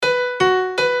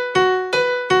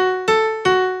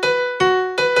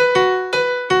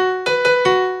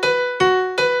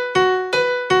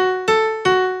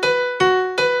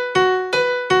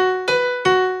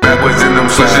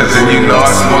swishers and you know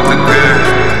I smoke the good.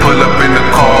 Pull up in the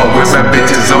car with my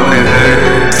bitches on the hood.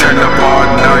 Turn up all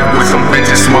night with some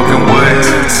bitches smoking woods.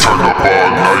 Turn up all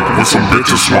night with some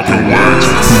bitches smoking woods.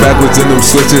 Backwoods in them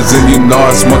switches and you know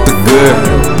I smoke the good.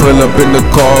 Pull up in the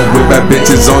car with my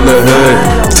bitches on the hood.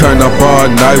 Turn up all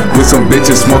night with some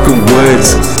bitches smoking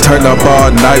woods. Turn up all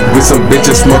night with some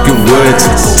bitches smoking woods.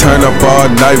 Turn up all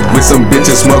night with some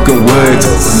bitches smoking woods.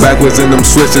 Backwoods in them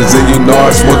switches and you know I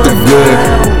smoke the good.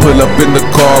 Pull up in the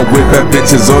car with my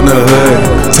bitches on the hood.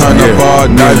 Turn up all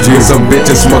night with some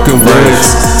bitches smoking woods.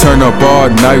 Turn up all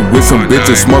night with some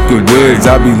bitches smoking woods.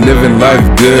 I be living life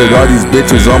good. All these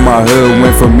bitches on my hood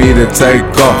went for me to take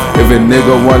off. If a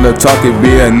nigga wanna talk, it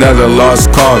be another lost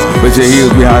cause. But yeah, he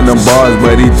was behind them bars,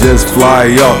 but he just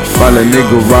fly off while a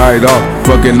nigga ride off.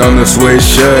 Fucking on the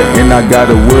Swisher, and I got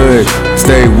a wood.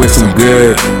 Stay with some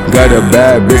good. Got a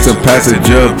bad bitch, a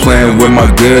passenger, playing with my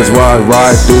goods while I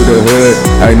ride through the hood.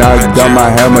 And I got my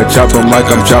hammer, chop 'em like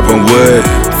I'm chopping wood.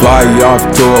 Fly off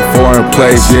to a foreign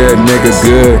place, yeah, nigga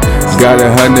good. Got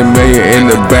 100 million in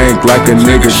the bank like a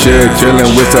nigga should.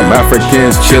 Chillin' with some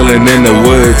Africans, chillin' in the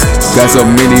woods. Got so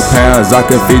many pounds, I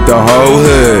can feed the whole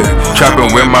hood.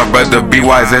 Trappin' with my brother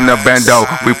B-Wize in the bando.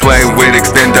 We play with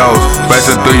extendos,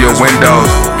 bustin' through your windows.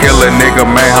 Kill a nigga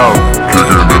manhole,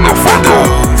 Kicking in the front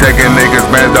door. taking niggas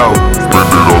bando. Spend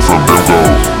it on some bingo.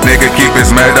 Nigga keep his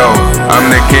meadow. I'm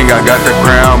the king, I got the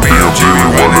crown. BMG, we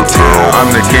run the town. I'm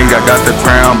the king, I got the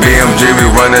crown. BMG, we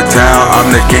run the town. I'm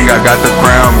the king, I got the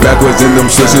crown. Backwoods in them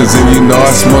swishers and you know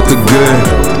I smoke the good.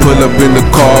 Pull up in the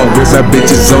car with my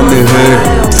bitches on the hood.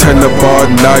 Turn up all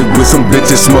night with some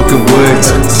bitches smoking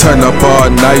woods. Turn up all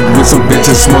night with some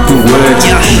bitches smoking woods.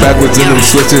 Backwoods in them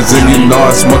swishers and you know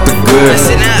I smoke the good.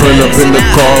 Pull up in the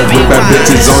car with my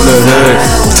bitches on the hood.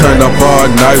 Turn up all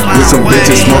night with some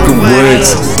bitches smoking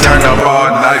woods. Turn up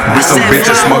all night with some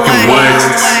bitches smoking woods.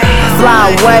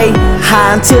 Flyway,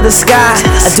 high into the sky.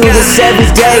 I do this every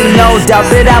day, no doubt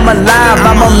that I'm alive.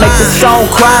 I'ma make the song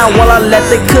cry while I let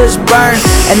the kush burn.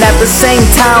 And at the same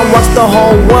time, watch the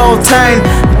whole world turn.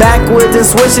 Backwoods and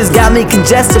Swishers got me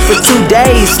congested for 2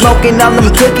 days. Smoking on them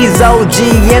cookies, OG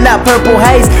in that purple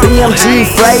haze. BMG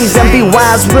Fraze and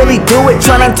B-Wize really do it.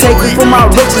 Tryna take me for my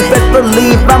riches, best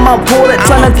believe I'ma pull it.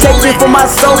 Tryna take me for my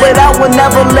soul, but I will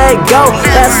never let go.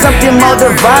 That's something more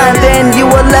divine than you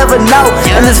will ever know.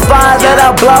 And this fire that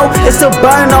I blow is to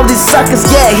burn all these suckers.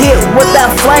 Get hit with that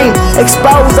flame,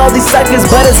 expose all these suckers.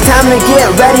 But it's time to get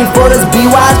ready for this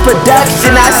B-Wize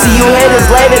production. I see you haters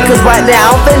later, cause right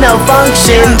now I'm finna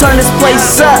function. Turn this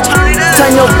place up,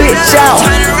 turn your bitch out,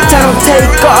 turn them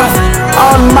take off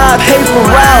on my paper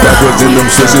route. Backwoods in them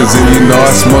swishers and you know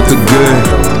I smoke the good.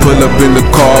 Pull up in the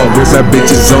car with my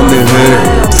bitches on the hood.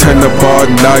 Turn up all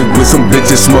night with some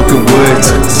bitches smoking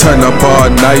woods. Turn up all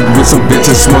night with some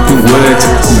bitches smoking woods.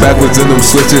 Backwoods in them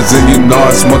switches and you know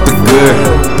I smoke the good.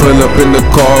 Pull up in the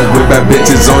car with my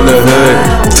bitches on the hood.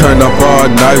 Turn up all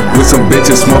night with some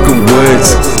bitches smoking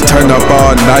woods. Turn up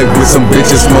all night with some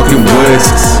bitches smoking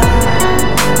woods.